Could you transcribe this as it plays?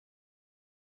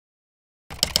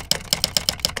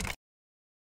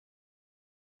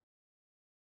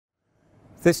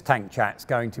This tank chat's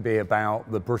going to be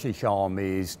about the British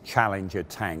Army's Challenger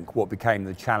tank, what became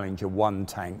the Challenger 1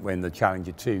 tank when the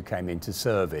Challenger 2 came into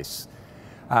service.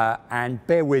 And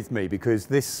bear with me, because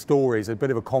this story is a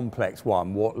bit of a complex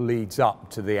one, what leads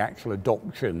up to the actual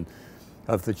adoption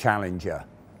of the Challenger.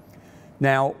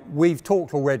 Now, we've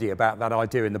talked already about that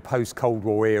idea in the post-Cold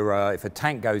War era. If a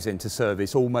tank goes into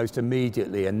service, almost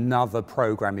immediately another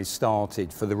program is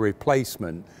started for the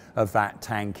replacement of that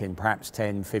tank in perhaps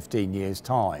 10, 15 years'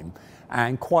 time.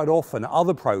 And quite often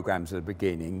other programs are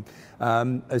beginning,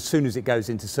 as soon as it goes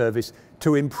into service,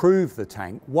 to improve the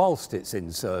tank whilst it's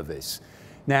in service.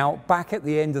 Now, back at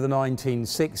the end of the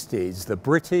 1960s, the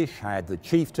British had the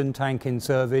Chieftain tank in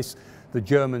service, the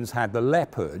Germans had the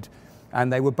Leopard,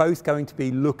 and they were both going to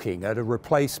be looking at a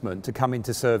replacement to come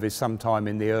into service sometime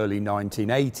in the early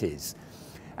 1980s.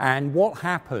 And what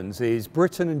happens is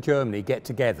Britain and Germany get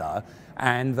together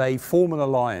and they form an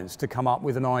alliance to come up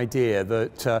with an idea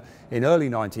that in early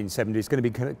 1970s is going to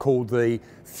be called the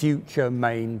Future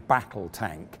Main Battle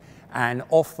Tank. And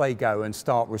off they go and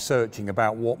start researching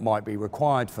about what might be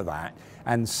required for that.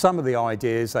 And some of the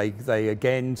ideas, they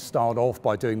again start off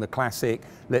by doing the classic,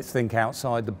 let's think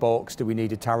outside the box. Do we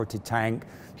need a turreted tank?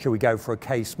 Should we go for a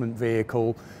casement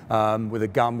vehicle with a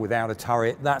gun without a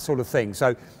turret? That sort of thing.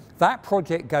 So that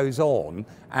project goes on,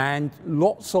 and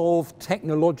lots of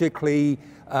technologically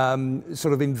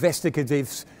sort of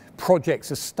investigative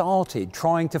projects are started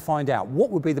trying to find out what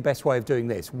would be the best way of doing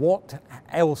this. What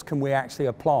else can we actually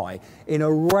apply in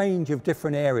a range of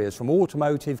different areas, from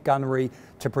automotive, gunnery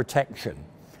to protection.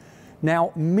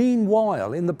 Now,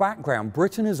 meanwhile, in the background,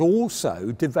 Britain has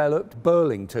also developed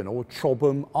Burlington or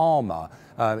Chobham armour.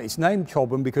 It's named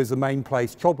Chobham because the main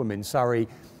place, Chobham in Surrey,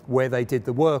 where they did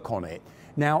the work on it.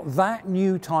 Now, that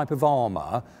new type of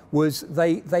armour was,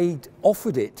 they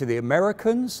offered it to the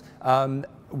Americans.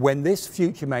 When this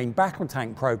Future Main Battle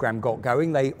Tank program got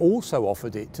going, they also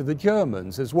offered it to the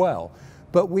Germans as well.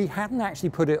 But we hadn't actually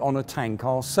put it on a tank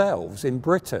ourselves in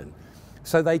Britain.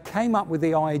 So they came up with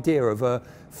the idea of a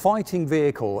fighting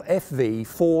vehicle, FV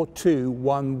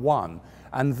 4211.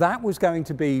 And that was going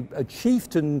to be a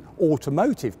Chieftain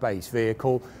automotive-based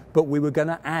vehicle, but we were going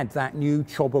to add that new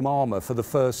Chobham armour for the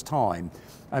first time.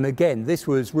 And again, this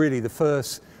was really the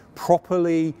first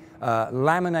properly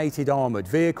laminated armoured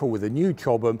vehicle with a new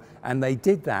Chobham, and they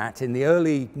did that in the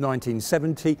early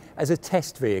 1970s as a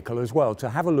test vehicle as well, to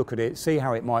have a look at it, see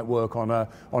how it might work on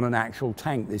an actual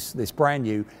tank, this brand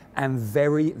new and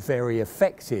very, very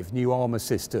effective new armour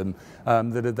system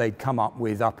that they'd come up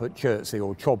with up at Chertsey,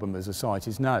 or Chobham as the site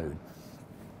is known.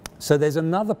 So there's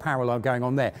another parallel going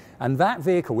on there. And that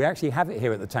vehicle, we actually have it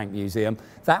here at the Tank Museum,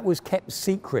 that was kept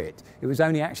secret. It was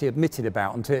only actually admitted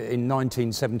about until in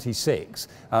 1976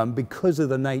 because of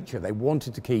the nature. They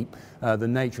wanted to keep the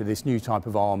nature of this new type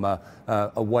of armour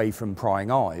away from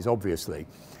prying eyes, obviously.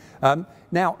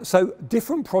 Now, so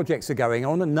different projects are going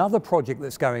on. Another project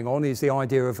that's going on is the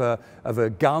idea of a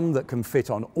gun that can fit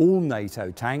on all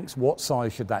NATO tanks. What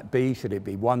size should that be? Should it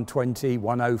be 120,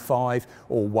 105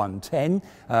 or 110?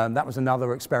 That was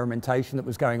another experimentation that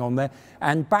was going on there.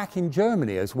 And back in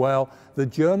Germany as well, the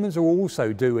Germans are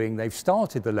also they've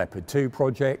started the Leopard 2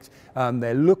 project.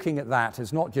 They're looking at that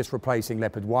as not just replacing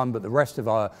Leopard 1, but the rest of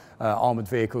our armoured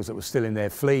vehicles that were still in their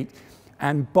fleet.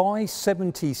 And by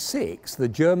 '76, the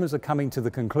Germans are coming to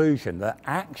the conclusion that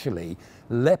actually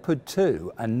Leopard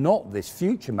 2 and not this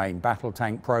Future Main Battle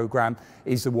Tank program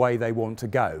is the way they want to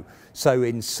go. So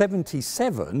in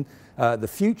 '77, the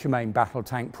Future Main Battle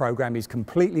Tank program is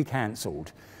completely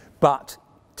cancelled. But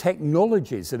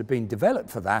technologies that have been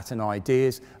developed for that and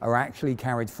ideas are actually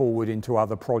carried forward into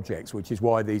other projects, which is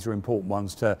why these are important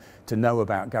ones to know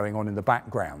about going on in the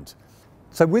background.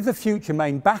 So with the Future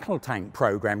Main Battle Tank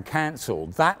program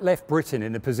cancelled, that left Britain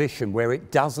in a position where it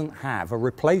doesn't have a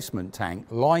replacement tank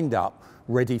lined up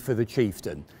ready for the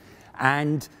Chieftain.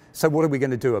 And so what are we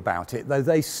going to do about it?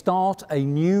 They start a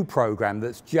new program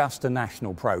that's just a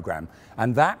national program,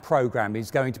 and that program is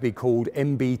going to be called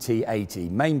MBT 80,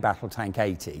 Main Battle Tank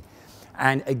 80.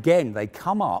 And again, they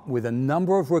come up with a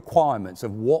number of requirements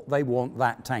of what they want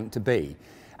that tank to be.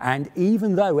 And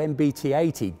even though MBT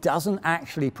 80 doesn't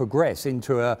actually progress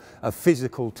into a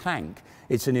physical tank,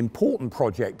 it's an important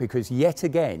project because yet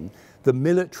again, the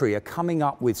military are coming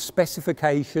up with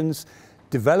specifications,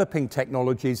 developing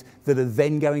technologies that are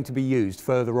then going to be used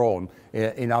further on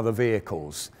in other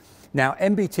vehicles. Now,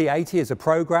 MBT-80 is a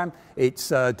program. It's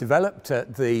developed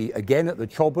at again at the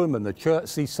Chobham and the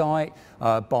Chertsey site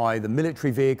by the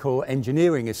Military Vehicle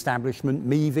Engineering Establishment,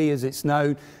 MEVE as it's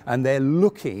known, and they're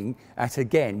looking at,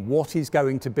 again, what is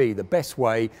going to be the best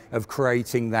way of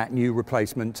creating that new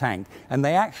replacement tank. And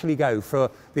they actually go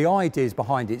for, the ideas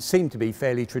behind it seem to be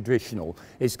fairly traditional.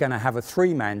 It's going to have a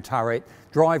 3-man turret,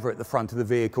 driver at the front of the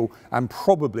vehicle, and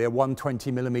probably a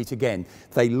 120mm gun.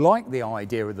 They like the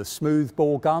idea of the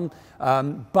smoothbore gun,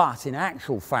 but in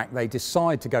actual fact they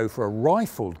decide to go for a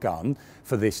rifled gun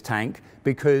for this tank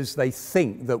because they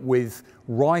think that with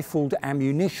rifled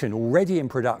ammunition already in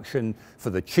production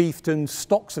for the Chieftain,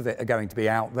 stocks of it are going to be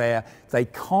out there. They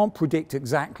can't predict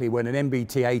exactly when an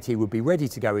MBT-80 would be ready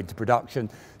to go into production,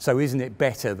 so isn't it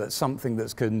better that something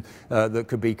that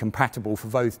could be compatible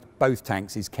for both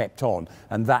tanks is kept on,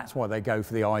 and that's why they go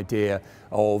for the idea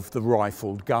of the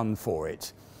rifled gun for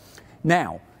it.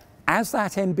 Now, as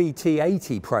that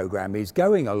MBT-80 program is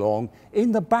going along,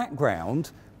 in the background,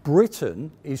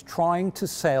 Britain is trying to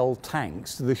sell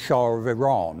tanks to the Shah of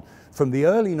Iran. From the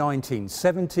early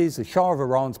 1970s, the Shah of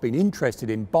Iran's been interested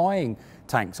in buying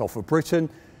tanks off of Britain.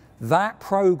 That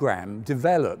program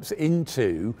develops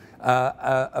into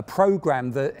a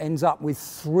program that ends up with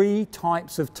 3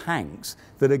 types of tanks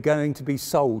that are going to be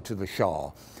sold to the Shah.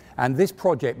 And this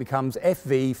project becomes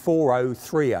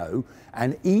FV4030,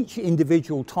 and each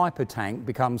individual type of tank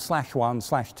becomes /1,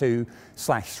 /2,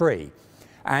 /3.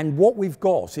 And what we've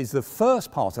got is the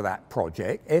first part of that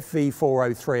project,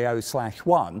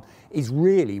 FV4030/1, is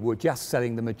really, we're just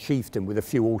selling them a Chieftain with a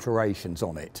few alterations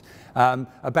on it.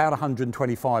 About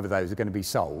 125 of those are going to be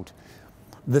sold.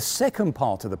 The second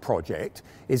part of the project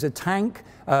is a tank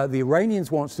the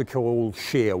Iranians want to call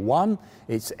Shear 1.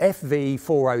 It's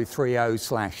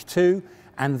FV4030/2,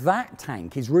 and that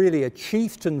tank is really a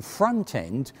Chieftain front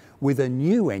end with a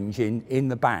new engine in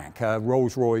the back, a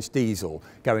Rolls-Royce diesel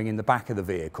going in the back of the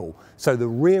vehicle. So the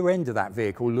rear end of that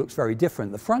vehicle looks very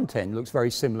different. The front end looks very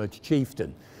similar to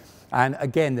Chieftain. And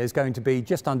again, there's going to be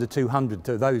just under 200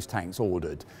 of those tanks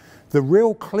ordered. The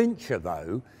real clincher,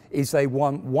 though, is they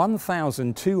want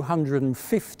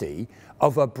 1,250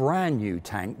 of a brand new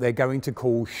tank they're going to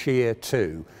call Shear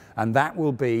 2, and that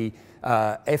will be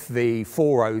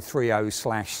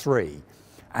FV4030/3.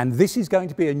 And this is going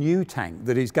to be a new tank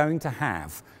that is going to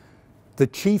have the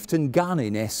Chieftain gun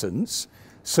in essence,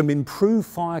 some improved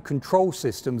fire control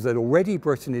systems that already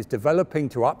Britain is developing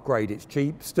to upgrade its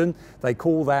Chieftain. They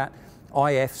call that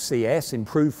IFCS,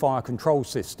 Improved Fire Control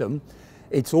System.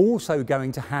 It's also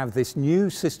going to have this new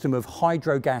system of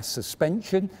hydrogas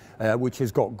suspension, which has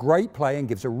got great play and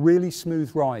gives a really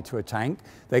smooth ride to a tank.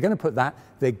 They're going to put that.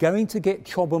 They're going to get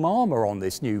Chobham armour on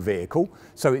this new vehicle,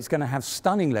 so it's going to have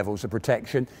stunning levels of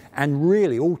protection. And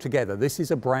really, altogether, this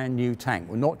is a brand new tank.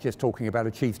 We're not just talking about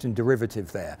a Chieftain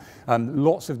derivative there.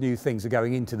 Lots of new things are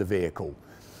going into the vehicle.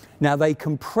 Now, they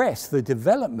compress the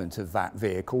development of that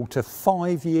vehicle to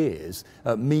 5 years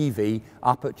at MEVE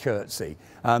up at Chertsey.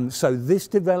 So this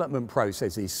development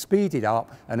process is speeded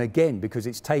up, and again, because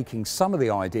it's taking some of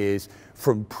the ideas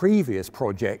from previous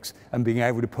projects and being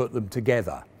able to put them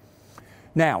together.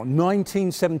 Now,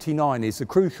 1979 is the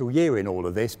crucial year in all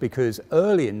of this, because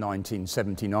early in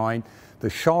 1979, the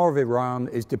Shah of Iran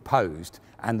is deposed,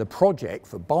 and the project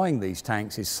for buying these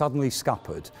tanks is suddenly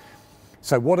scuppered.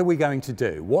 So what are we going to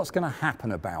do? What's going to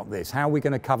happen about this? How are we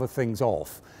going to cover things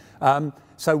off?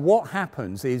 So what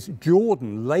happens is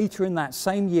Jordan, later in that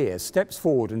same year, steps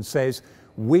forward and says,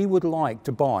 we would like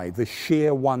to buy the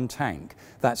Shear 1 tank.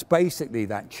 That's basically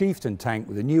that Chieftain tank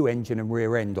with a new engine and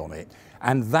rear end on it.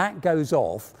 And that goes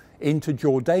off into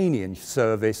Jordanian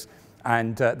service,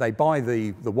 and they buy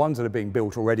the ones that are being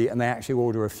built already, and they actually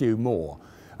order a few more.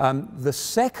 The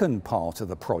second part of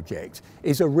the project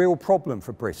is a real problem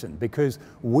for Britain, because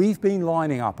we've been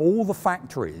lining up all the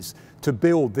factories to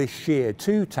build this Shear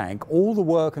 2 tank. All the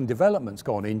work and development's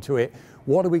gone into it.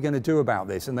 What are we going to do about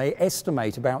this? And they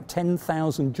estimate about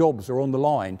 10,000 jobs are on the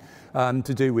line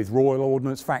to do with Royal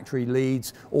Ordnance factory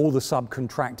leads, all the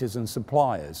subcontractors and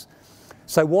suppliers.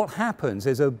 So what happens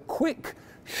is a quick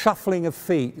shuffling of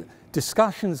feet.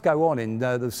 Discussions go on in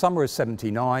the summer of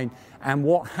 '79, and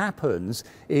what happens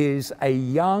is a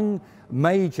young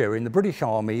major in the British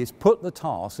Army is put the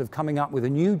task of coming up with a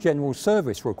new general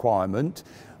service requirement.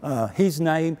 His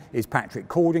name is Patrick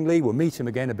Cordingley. We'll meet him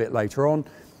again a bit later on,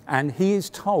 and he is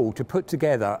told to put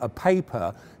together a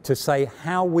paper to say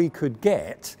how we could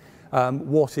get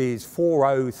what is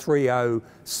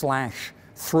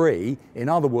 4030/3, in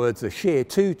other words, a Shear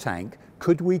 2 tank.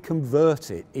 Could we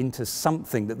convert it into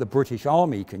something that the British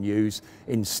Army can use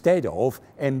instead of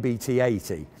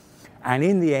MBT-80? And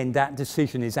in the end, that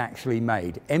decision is actually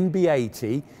made.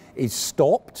 MB80 is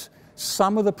stopped.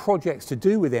 Some of the projects to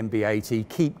do with MB80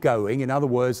 keep going. In other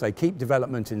words, they keep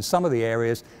development in some of the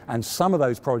areas, and some of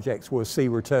those projects we'll see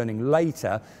returning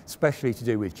later, especially to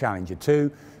do with Challenger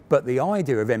 2. But the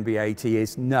idea of MB80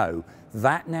 is no,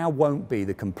 that now won't be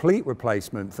the complete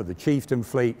replacement for the Chieftain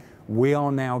fleet. We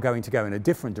are now going to go in a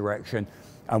different direction,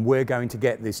 and we're going to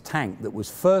get this tank that was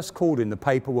first called in the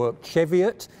paperwork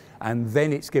Cheviot, and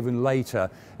then it's given later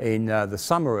in the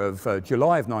summer of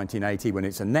July of 1980, when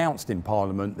it's announced in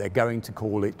Parliament, they're going to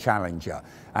call it Challenger,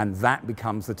 and that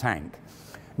becomes the tank.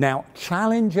 Now,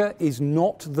 Challenger is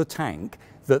not the tank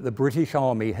that the British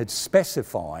Army had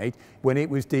specified when it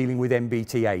was dealing with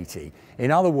MBT-80.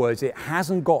 In other words, it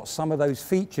hasn't got some of those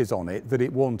features on it that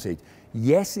it wanted.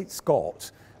 Yes, it's got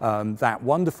that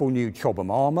wonderful new Chobham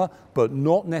armour, but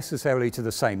not necessarily to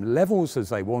the same levels as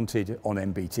they wanted on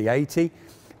MBT-80.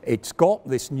 It's got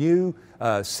this new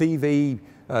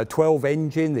CV12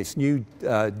 engine, this new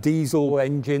diesel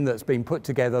engine that's been put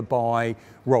together by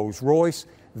Rolls-Royce.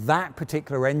 That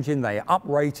particular engine, they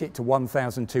uprate it to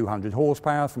 1,200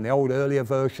 horsepower from the old earlier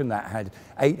version that had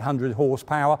 800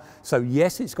 horsepower. So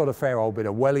yes, it's got a fair old bit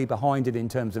of Willey behind it in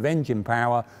terms of engine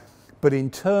power, but in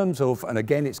terms of, and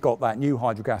again, it's got that new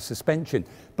hydrogas suspension,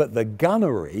 but the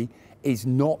gunnery is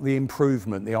not the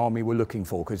improvement the Army were looking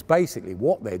for, because basically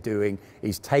what they're doing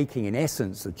is taking, in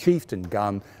essence, the Chieftain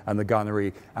gun and the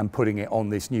gunnery and putting it on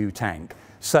this new tank.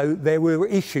 So there were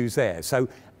issues there. So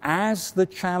as the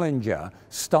Challenger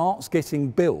starts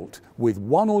getting built with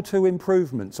one or two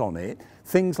improvements on it,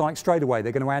 things like straight away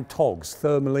they're going to add TOGs,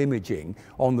 thermal imaging,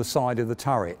 on the side of the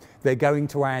turret. They're going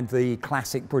to add the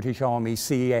classic British Army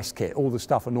CES kit, all the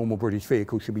stuff a normal British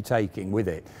vehicle should be taking with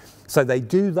it. So they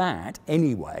do that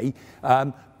anyway,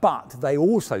 but they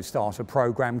also start a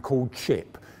program called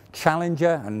CHIP,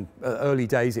 Challenger, and early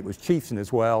days it was Chieftain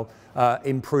as well,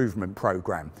 improvement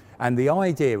program. And the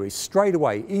idea is straight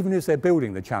away, even as they're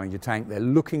building the Challenger tank, they're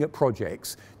looking at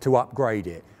projects to upgrade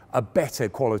it. A better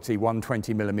quality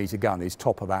 120mm gun is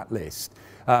top of that list.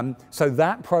 So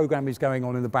that program is going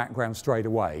on in the background straight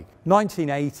away.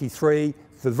 1983,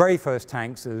 the very first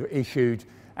tanks are issued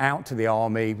out to the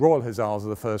Army. Royal Hussars are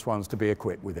the first ones to be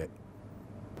equipped with it.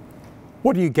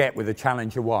 What do you get with the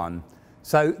Challenger 1?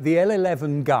 So the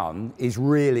L11 gun is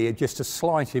really just a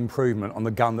slight improvement on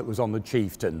the gun that was on the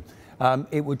Chieftain.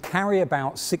 It would carry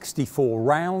about 64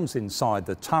 rounds inside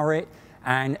the turret,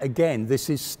 and again, this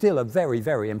is still a very,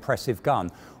 very impressive gun.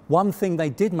 One thing they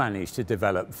did manage to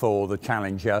develop for the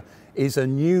Challenger is a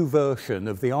new version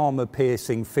of the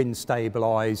armour-piercing,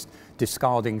 fin-stabilised,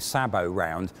 discarding sabot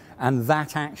round, and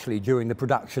that actually, during the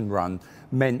production run,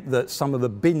 meant that some of the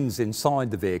bins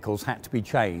inside the vehicles had to be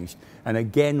changed. And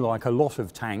again, like a lot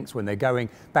of tanks, when they're going,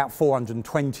 about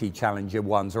 420 Challenger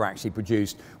 1s are actually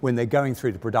produced. When they're going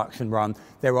through the production run,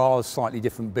 there are slightly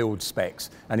different build specs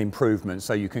and improvements,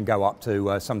 so you can go up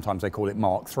to, sometimes they call it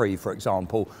Mark III, for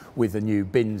example, with the new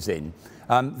bins in.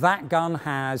 That gun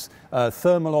has a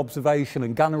thermal observation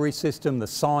and gunnery system, the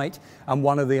sight, and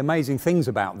one of the amazing things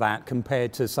about that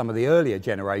compared to some of the earlier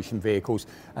generation vehicles,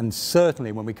 and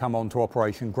certainly when we come on to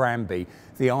Operation Granby,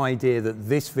 the idea that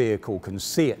this vehicle can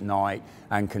see at night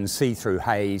and can see through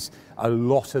haze. A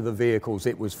lot of the vehicles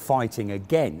it was fighting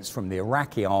against from the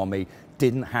Iraqi army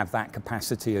didn't have that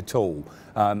capacity at all,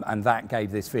 and that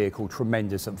gave this vehicle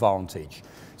tremendous advantage.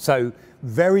 So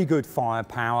very good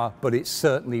firepower, but it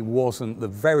certainly wasn't the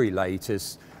very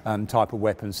latest type of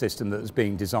weapon system that was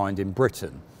being designed in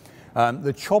Britain.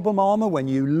 The Chobham armour, when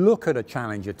you look at a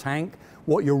Challenger tank,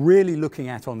 what you're really looking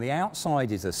at on the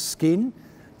outside is a skin.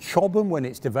 Chobham, when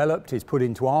it's developed, is put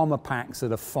into armour packs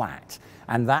that are flat,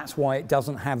 and that's why it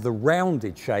doesn't have the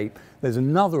rounded shape. There's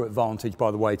another advantage,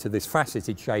 by the way, to this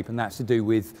faceted shape, and that's to do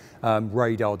with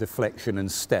radar deflection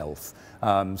and stealth.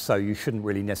 So you shouldn't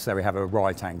really necessarily have a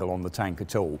right angle on the tank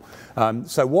at all.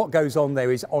 So what goes on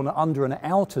there is under an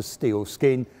outer steel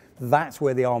skin, that's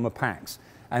where the armour packs.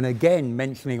 And again,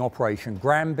 mentioning Operation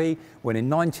Granby, when in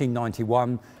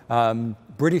 1991,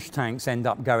 British tanks end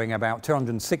up going, about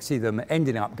 260 of them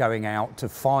ending up going out to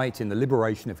fight in the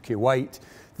liberation of Kuwait.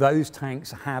 Those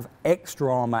tanks have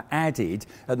extra armour added.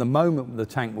 At the moment, the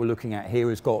tank we're looking at here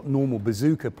has got normal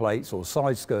bazooka plates or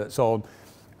side skirts on.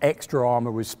 Extra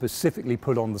armour was specifically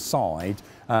put on the side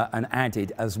and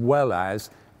added, as well as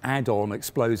add-on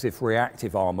explosive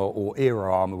reactive armour or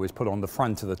ERA armour was put on the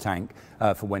front of the tank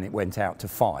for when it went out to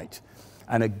fight.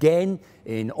 And again,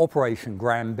 in Operation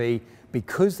Granby,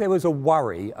 because there was a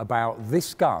worry about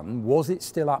this gun, was it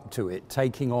still up to it,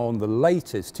 taking on the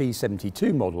latest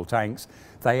T-72 model tanks,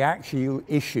 they actually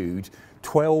issued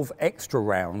 12 extra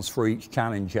rounds for each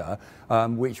Challenger,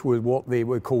 which were what they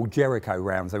were called Jericho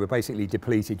rounds. They were basically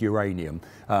depleted uranium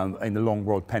in the long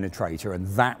rod penetrator, and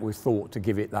that was thought to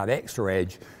give it that extra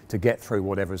edge to get through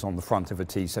whatever's on the front of a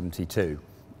T-72.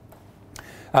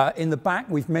 In the back,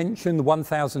 we've mentioned the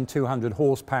 1,200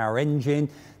 horsepower engine.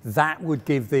 That would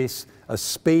give this a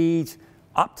speed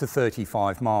up to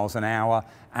 35 miles an hour,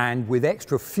 and with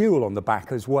extra fuel on the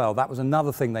back as well. That was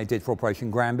another thing they did for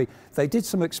Operation Granby. They did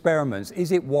some experiments.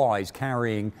 Is it wise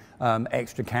carrying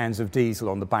extra cans of diesel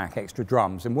on the back, extra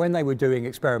drums? And when they were doing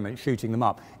experiments, shooting them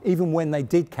up, even when they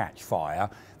did catch fire,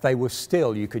 they were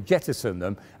still, you could jettison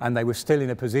them, and they were still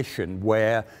in a position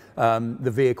where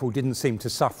the vehicle didn't seem to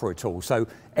suffer at all. So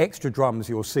extra drums,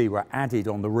 you'll see, were added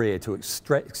on the rear to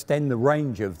extend the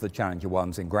range of the Challenger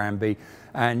 1s in Granby.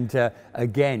 And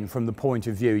again, from the point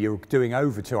of view, you're doing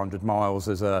over 200 miles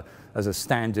as a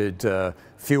standard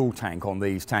fuel tank on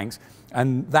these tanks.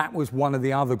 And that was one of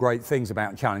the other great things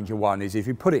about Challenger 1, is if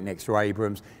you put it next to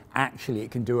Abrams, actually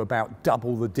it can do about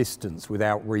double the distance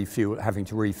without having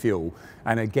to refuel.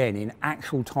 And again, in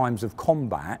actual times of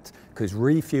combat, because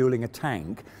refueling a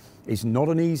tank is not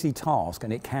an easy task,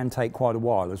 and it can take quite a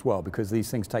while as well, because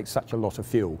these things take such a lot of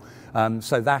fuel.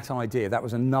 So that idea, that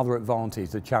was another advantage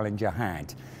the Challenger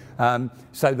had.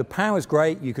 So the power's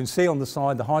great. You can see on the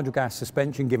side the hydrogas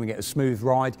suspension giving it a smooth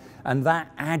ride, and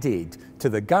that added to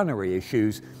the gunnery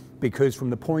issues, because from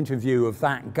the point of view of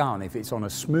that gun, if it's on a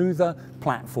smoother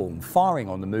platform, firing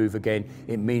on the move again,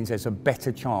 it means there's a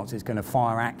better chance it's going to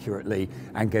fire accurately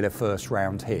and get a first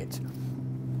round hit.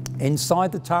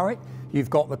 Inside the turret, you've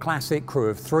got the classic crew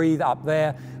of 3 up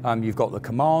there. You've got the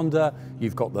commander,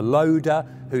 you've got the loader,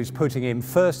 who's putting in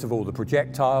first of all the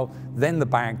projectile, then the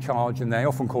bag charge, and they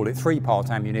often call it 3-part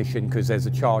ammunition because there's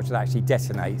a charge that actually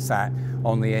detonates that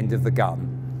on the end of the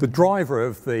gun. The driver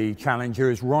of the Challenger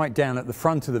is right down at the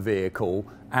front of the vehicle,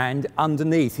 and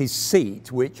underneath his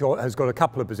seat, which has got a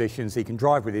couple of positions. He can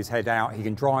drive with his head out, he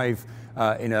can drive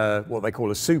in what they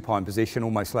call a supine position,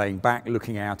 almost laying back,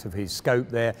 looking out of his scope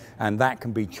there, and that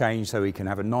can be changed so he can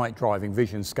have a night driving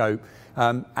vision scope.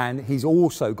 And he's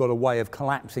also got a way of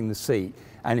collapsing the seat,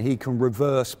 and he can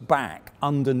reverse back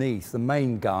underneath the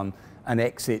main gun and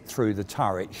exit through the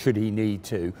turret should he need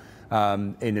to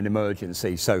in an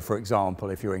emergency. So for example,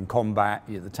 if you're in combat,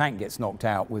 the tank gets knocked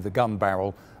out with a gun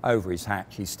barrel over his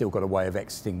hatch, he's still got a way of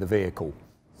exiting the vehicle.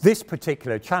 This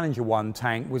particular Challenger 1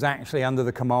 tank was actually under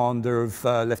the commander of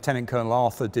Lieutenant Colonel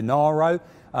Arthur Denaro.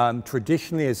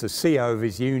 Traditionally, as the CO of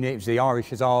his unit, it was the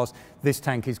Irish Hussars. This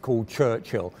tank is called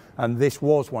Churchill, and this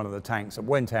was one of the tanks that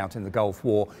went out in the Gulf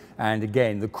War. And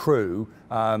again, the crew,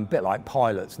 a bit like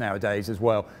pilots nowadays as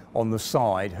well, on the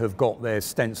side have got their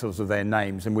stencils of their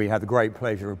names, and we had the great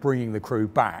pleasure of bringing the crew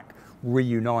back,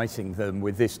 reuniting them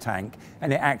with this tank,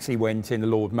 and it actually went in the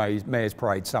Lord Mayor's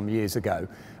Parade some years ago.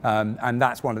 And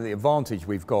that's one of the advantages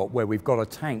we've got, where we've got a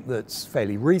tank that's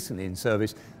fairly recently in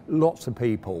service. Lots of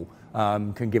people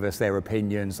can give us their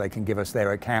opinions, they can give us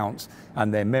their accounts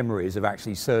and their memories of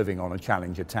actually serving on a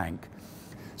Challenger tank.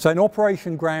 So in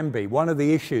Operation Granby, one of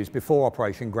the issues before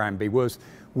Operation Granby was,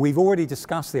 we've already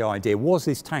discussed the idea, was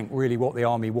this tank really what the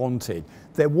Army wanted?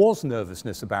 There was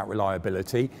nervousness about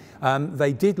reliability.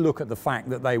 They did look at the fact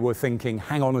that they were thinking,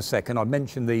 hang on a second, I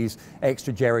mentioned these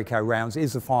extra Jericho rounds,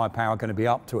 is the firepower going to be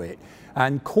up to it?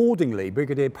 And Cordingley,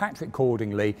 Brigadier Patrick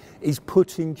Cordingley, is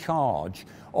put in charge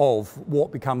of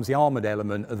what becomes the armoured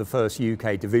element of the 1st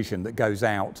UK Division that goes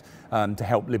out to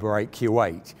help liberate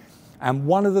Kuwait. And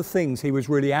one of the things he was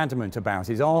really adamant about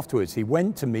is afterwards he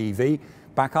went to Meavy,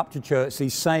 back up to Chertsey,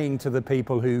 saying to the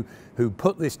people who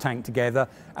put this tank together,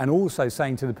 and also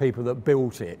saying to the people that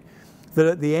built it, that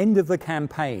at the end of the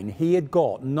campaign he had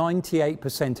got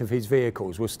 98% of his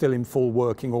vehicles were still in full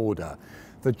working order.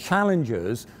 The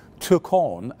Challengers took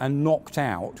on and knocked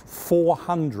out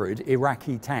 400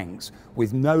 Iraqi tanks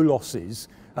with no losses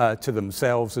to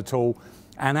themselves at all.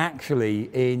 And actually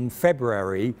in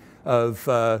February of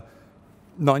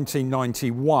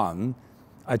 1991,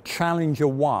 a Challenger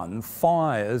 1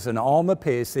 fires an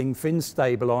armour-piercing,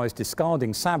 fin-stabilised,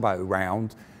 discarding sabot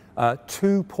round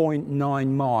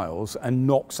 2.9 miles and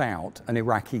knocks out an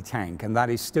Iraqi tank, and that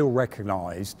is still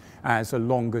recognised as the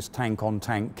longest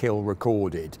tank-on-tank kill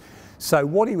recorded. So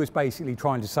what he was basically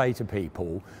trying to say to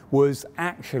people was,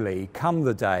 actually, come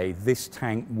the day, this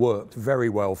tank worked very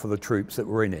well for the troops that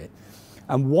were in it.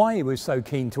 And why he was so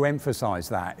keen to emphasise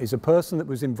that is a person that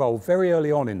was involved very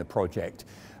early on in the project.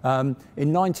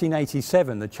 In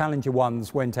 1987, the Challenger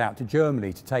 1s went out to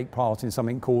Germany to take part in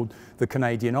something called the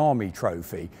Canadian Army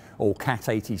Trophy, or CAT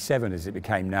 87 as it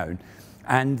became known.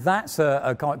 And that's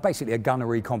basically a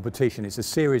gunnery competition. It's a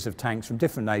series of tanks from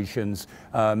different nations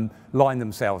line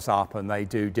themselves up, and they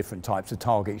do different types of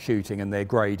target shooting, and they're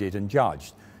graded and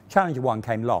judged. Challenger 1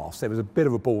 came last. There was a bit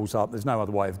of a balls up. There's no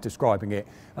other way of describing it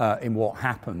in what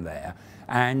happened there.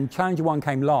 And Challenger 1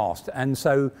 came last. And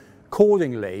so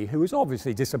accordingly, who was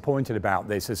obviously disappointed about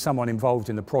this as someone involved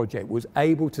in the project, was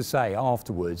able to say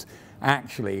afterwards,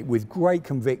 actually, with great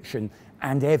conviction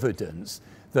and evidence,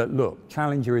 that look,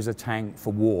 Challenger is a tank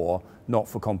for war, not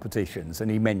for competitions, and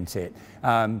he meant it,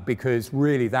 because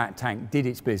really that tank did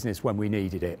its business when we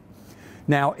needed it.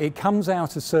 Now, it comes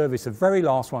out of service, the very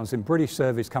last ones in British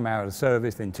service come out of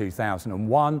service in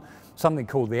 2001, something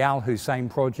called the Al Hussein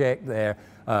Project. They're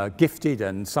gifted,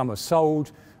 and some are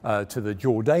sold to the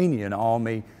Jordanian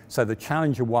Army. So the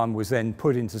Challenger 1 was then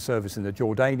put into service in the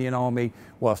Jordanian Army,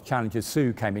 whilst Challenger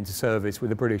 2 came into service with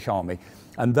the British Army.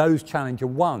 And those Challenger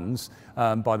 1s,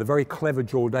 by the very clever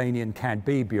Jordanian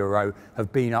CAD-B Bureau,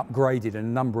 have been upgraded in a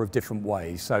number of different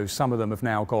ways. So some of them have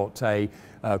now got a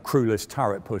crewless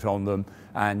turret put on them,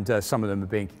 and some of them are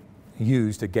being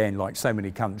used again, like so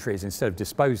many countries, instead of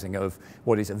disposing of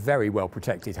what is a very well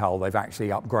protected hull, they've actually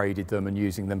upgraded them and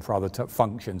using them for other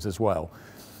functions as well.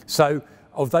 So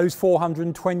of those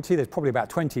 420, there's probably about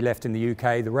 20 left in the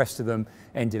UK. The rest of them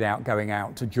ended out going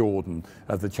out to Jordan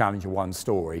of the Challenger 1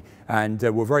 story. And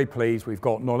we're very pleased. We've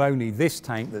got not only this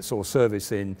tank that saw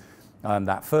service in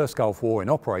that first Gulf War in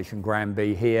Operation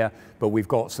Granby here, but we've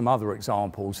got some other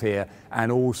examples here,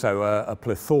 and also a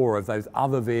plethora of those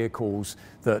other vehicles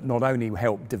that not only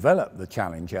helped develop the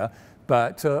Challenger,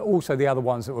 but also the other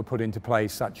ones that were put into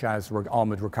place, such as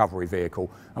armoured recovery vehicle,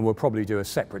 and we'll probably do a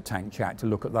separate tank chat to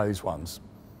look at those ones.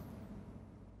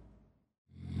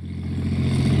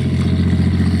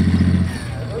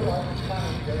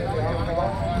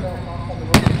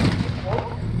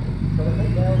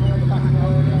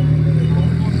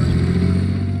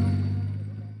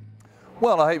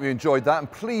 Well, I hope you enjoyed that,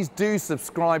 and please do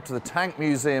subscribe to the Tank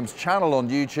Museum's channel on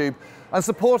YouTube and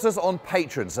support us on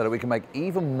Patreon so that we can make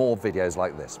even more videos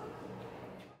like this.